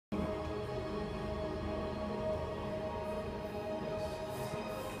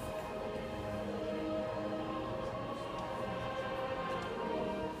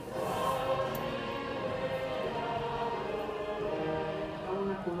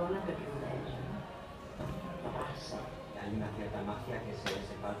magia que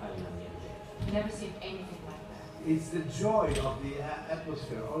se palpa en el ambiente. Never seen anything like that. It's the joy of the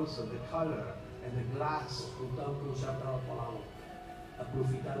atmosphere, also the color and the glass. Portar un concert al Palau,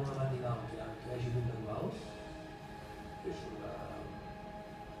 aprofitar una matinal que hi hagi d'individuals, és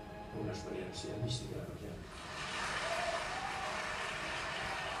una experiència mística, per exemple.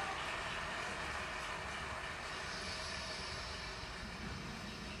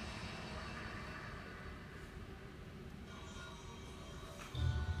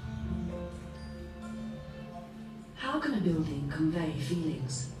 How can a building convey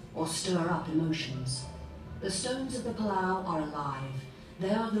feelings or stir up emotions? The stones of the Palau are alive. They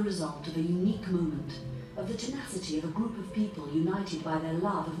are the result of a unique moment, of the tenacity of a group of people united by their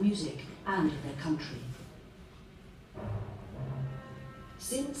love of music and of their country.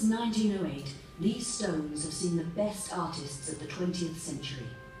 Since 1908, these stones have seen the best artists of the 20th century.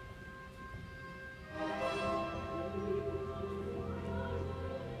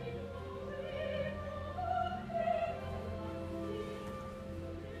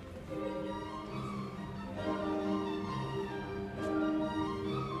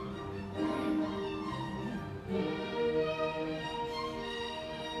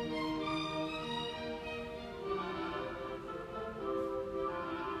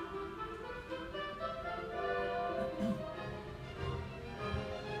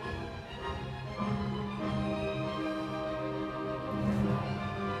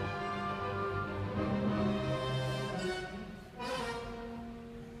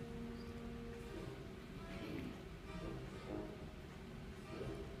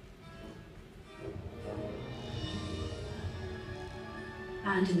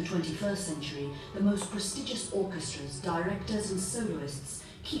 And in the 21st century, the most prestigious orchestras, directors and soloists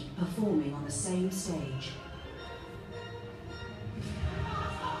keep performing on the same stage.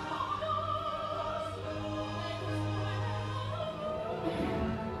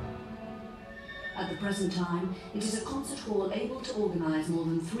 At the present time, it is a concert hall able to organise more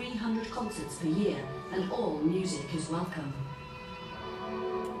than 300 concerts per year, and all music is welcome.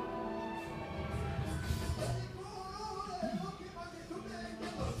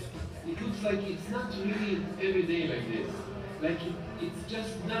 It looks like it's not really every day like this. Like it's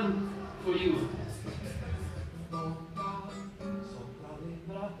just done for you.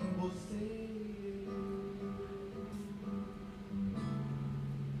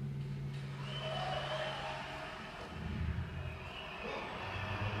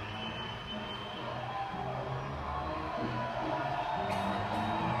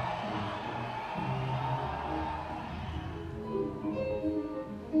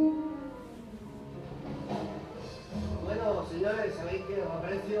 Señores, sabéis que os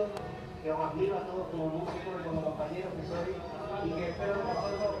aprecio, que os admiro a todos como músicos y como compañeros que sois y que espero que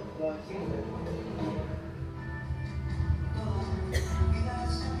vosotros lo siempre.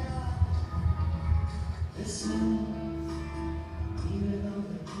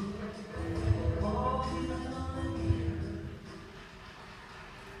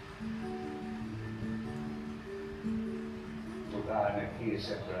 Tutta l'energia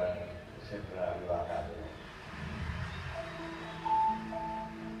sempre arrivata.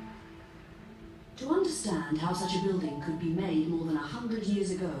 To understand how such a building could be made more than 100 years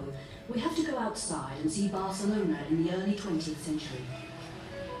ago, we have to go outside and see Barcelona in the early 20th century.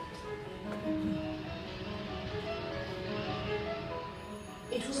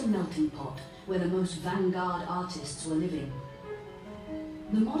 It was a melting pot where the most vanguard artists were living.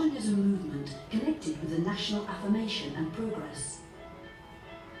 The modernism movement connected with the national affirmation and progress.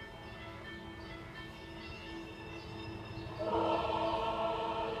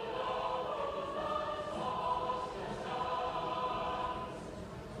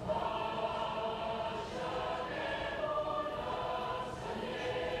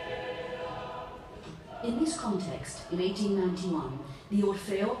 In this context, in 1891, the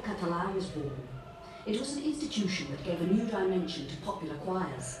Orfeo Català was born. It was an institution that gave a new dimension to popular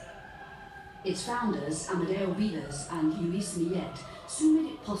choirs. Its founders, Amadeo Vilas and Lluís Millet, soon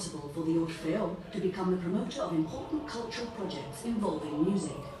made it possible for the Orfeo to become the promoter of important cultural projects involving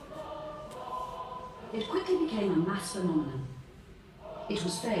music. It quickly became a mass phenomenon. It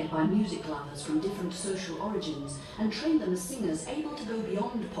was fed by music lovers from different social origins and trained them as singers able to go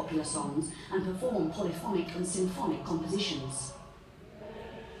beyond popular songs and perform polyphonic and symphonic compositions.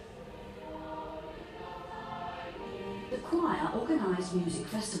 The choir organised music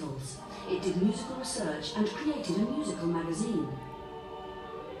festivals. It did musical research and created a musical magazine.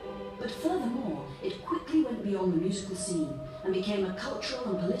 But furthermore, it quickly went beyond the musical scene and became a cultural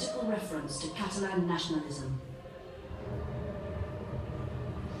and political reference to Catalan nationalism.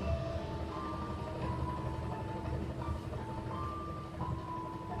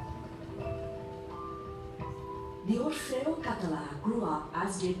 The Orfeo Català grew up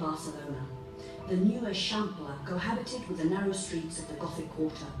as did Barcelona. The new Eixample cohabited with the narrow streets of the Gothic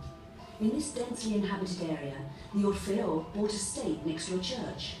quarter. In this densely inhabited area, the Orfeo bought a estate next to a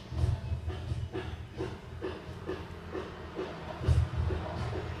church.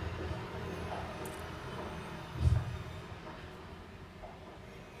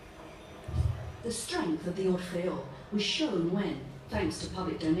 The strength of the Orfeo was shown when, thanks to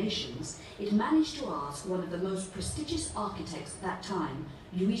public donations, it managed to ask one of the most prestigious architects at that time,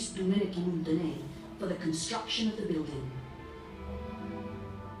 Luis Domenici Muntaner, for the construction of the building.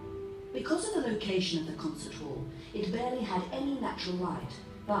 Because of the location of the concert hall, it barely had any natural light,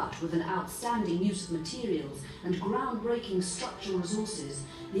 but with an outstanding use of materials and groundbreaking structural resources,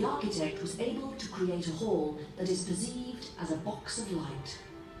 the architect was able to create a hall that is perceived as a box of light.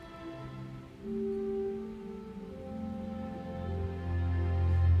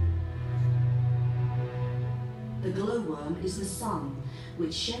 The glowworm is the sun,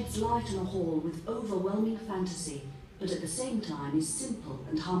 which sheds light on a hall with overwhelming fantasy, but at the same time is simple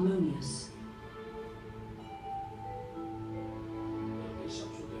and harmonious. El que és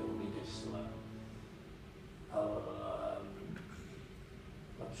absolutament únic és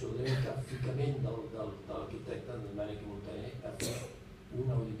l'absolutament capficament de l'arquitecte Domenici Muntaner a fer un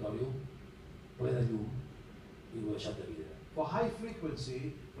auditorium ple de llum i ho ha deixat de vidre. For high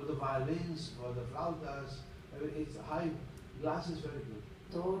frequency, for the violins, for the flautas, it's high glass is very good.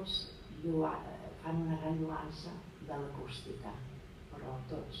 Tots fan una gran lloança de l'acústica, però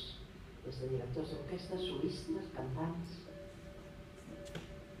tots, des de directors d'orquestra, solistes, cantants.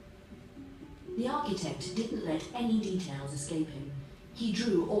 The architect didn't let any details escape him. He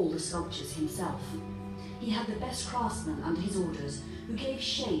drew all the sculptures himself. He had the best craftsmen under his orders who gave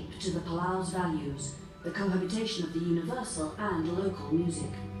shape to the Palau's values, the cohabitation of the universal and local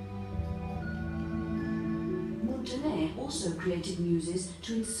music. Muntaner also created muses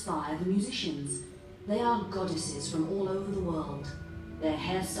to inspire the musicians. They are goddesses from all over the world. Their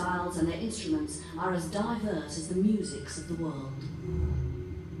hairstyles and their instruments are as diverse as the musics of the world.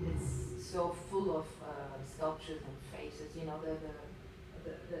 It's so full of sculptures and faces, you know,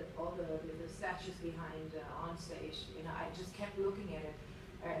 all the statues behind on stage. You know, I just kept looking at it.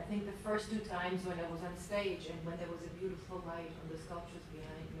 I think the first 2 times when I was on stage and when there was a beautiful light on the sculptures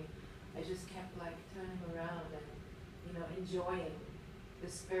behind me, I just kept like turning around and, you know, enjoying the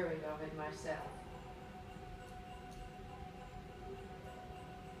spirit of it myself.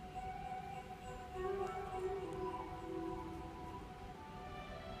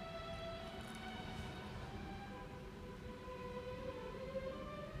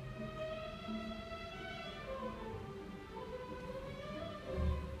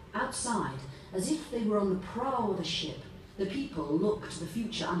 Outside, as if they were on the prow of a ship, the people look to the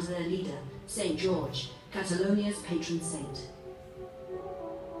future under their leader, St. George, Catalonia's patron saint.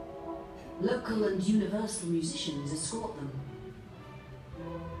 Local and universal musicians escort them.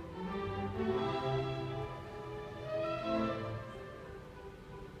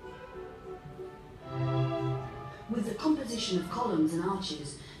 With the composition of columns and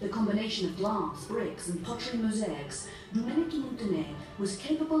arches, the combination of glass, bricks and pottery mosaics, Domenici Muntaner was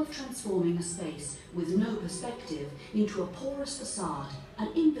capable of transforming a space with no perspective into a porous facade,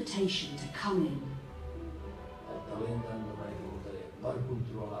 an invitation to come in. El talent d'en Domenici Muntaner per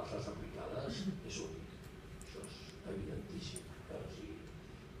controlar les aplicades és únic. Això és evidentíssim. O sigui,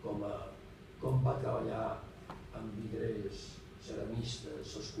 com va treballar amb vidrers, ceramistes,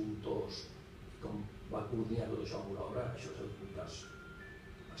 escultors, com va coordinar tot això amb una obra, això és un cas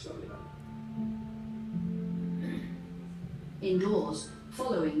extraordinari. Indoors,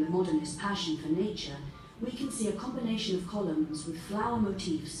 following the modernist passion for nature, we can see a combination of columns with flower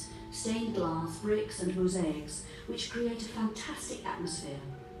motifs, stained glass, bricks and mosaics, which create a fantastic atmosphere,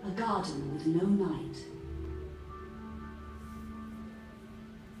 a garden with no night.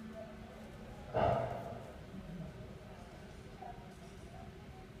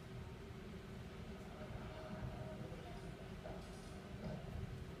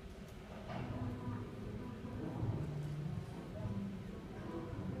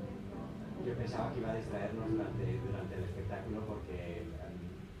 Yo pensaba que iba a distraernos durante el espectáculo porque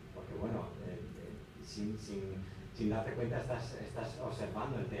bueno, sin darte cuenta estás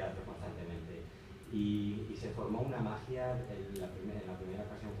observando el teatro constantemente y se formó una magia, en la primera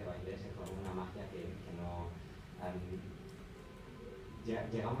ocasión que bailé se formó una magia que no...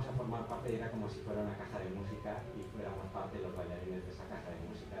 llegamos a formar parte y era como si fuera una caja de música y fuéramos parte de los bailarines de esa caja de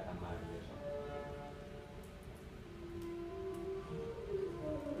música tan maravillosa.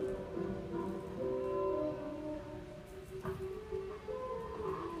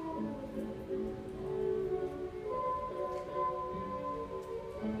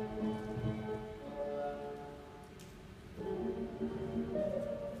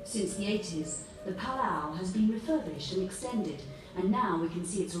 Since the 80s, the Palau has been refurbished and extended, and now we can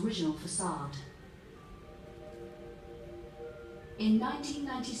see its original facade. In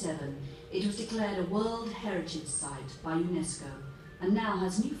 1997, it was declared a World Heritage Site by UNESCO, and now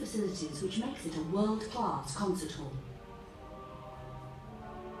has new facilities which makes it a world-class concert hall.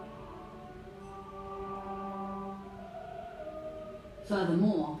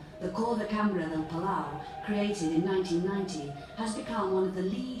 Furthermore, the Cor de Cambra del Palau, created in 1990, has become one of the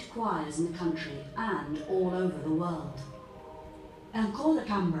lead choirs in the country and all over the world. El Cor de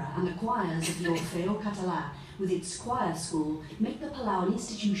Cambra and the choirs of the Orfeo Català, with its choir school, make the Palau an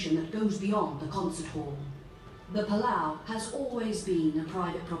institution that goes beyond the concert hall. The Palau has always been a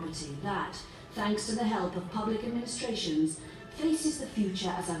private property that, thanks to the help of public administrations, faces the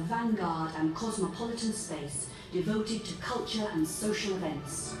future as a vanguard and cosmopolitan space devoted to culture and social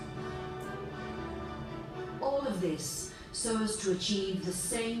events. All of this so as to achieve the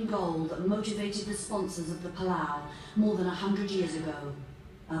same goal that motivated the sponsors of the Palau more than 100 years ago: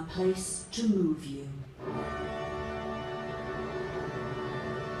 a place to move you.